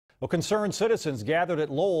Well, concerned citizens gathered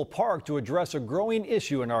at Lowell Park to address a growing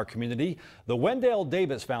issue in our community. The Wendale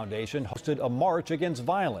Davis Foundation hosted a march against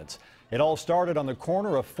violence. It all started on the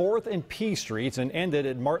corner of 4th and P Streets and ended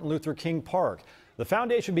at Martin Luther King Park. The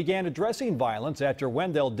foundation began addressing violence after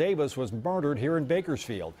Wendale Davis was murdered here in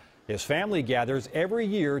Bakersfield. His family gathers every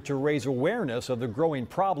year to raise awareness of the growing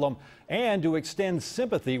problem and to extend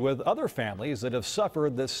sympathy with other families that have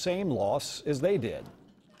suffered the same loss as they did.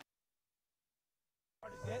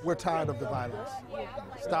 We're tired of the violence.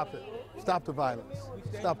 Stop it. Stop the violence.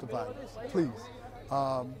 Stop the violence, please.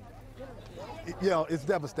 It's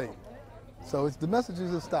devastating. So the message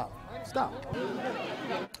is to stop. Stop.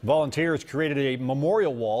 Volunteers created a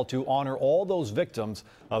memorial wall to honor all those victims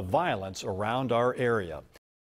of violence around our area.